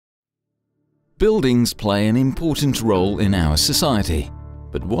Buildings play an important role in our society.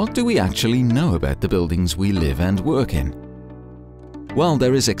 But what do we actually know about the buildings we live and work in? While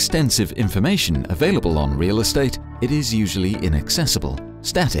there is extensive information available on real estate, it is usually inaccessible,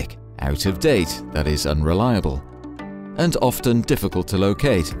 static, out of date, that is unreliable, and often difficult to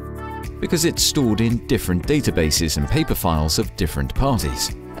locate, because it's stored in different databases and paper files of different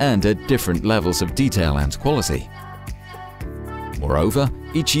parties, and at different levels of detail and quality. Moreover,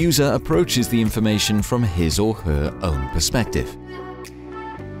 each user approaches the information from his or her own perspective.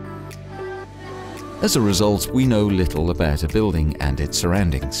 As a result, we know little about a building and its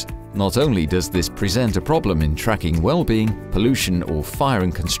surroundings. Not only does this present a problem in tracking well-being, pollution or fire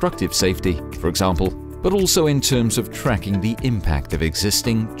and constructive safety, for example, but also in terms of tracking the impact of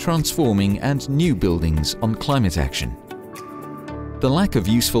existing, transforming and new buildings on climate action. The lack of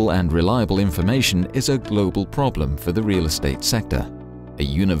useful and reliable information is a global problem for the real estate sector. A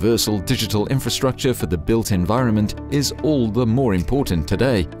universal digital infrastructure for the built environment is all the more important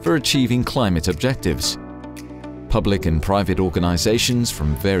today for achieving climate objectives. Public and private organizations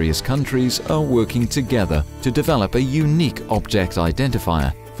from various countries are working together to develop a unique object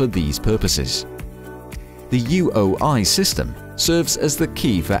identifier for these purposes. The UOI system serves as the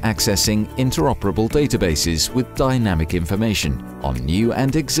key for accessing interoperable databases with dynamic information on new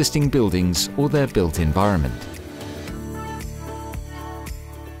and existing buildings or their built environment.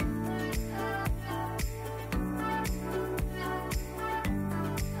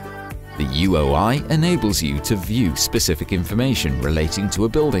 The UOI enables you to view specific information relating to a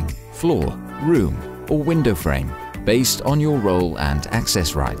building, floor, room, or window frame based on your role and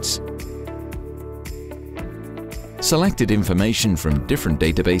access rights. Selected information from different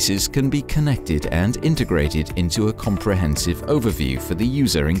databases can be connected and integrated into a comprehensive overview for the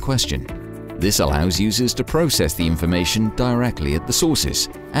user in question. This allows users to process the information directly at the sources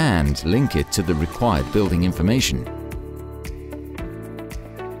and link it to the required building information.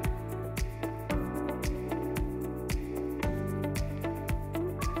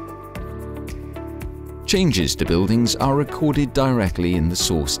 Changes to buildings are recorded directly in the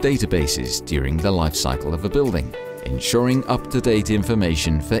source databases during the life cycle of a building, ensuring up-to-date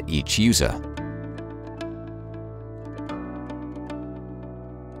information for each user.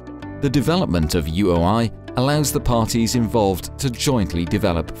 The development of UOI allows the parties involved to jointly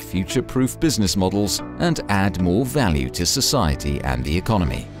develop future-proof business models and add more value to society and the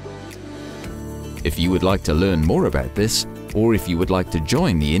economy. If you would like to learn more about this, or if you would like to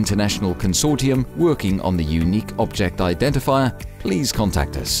join the international consortium working on the Unique Object Identifier, please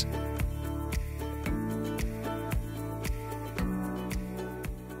contact us.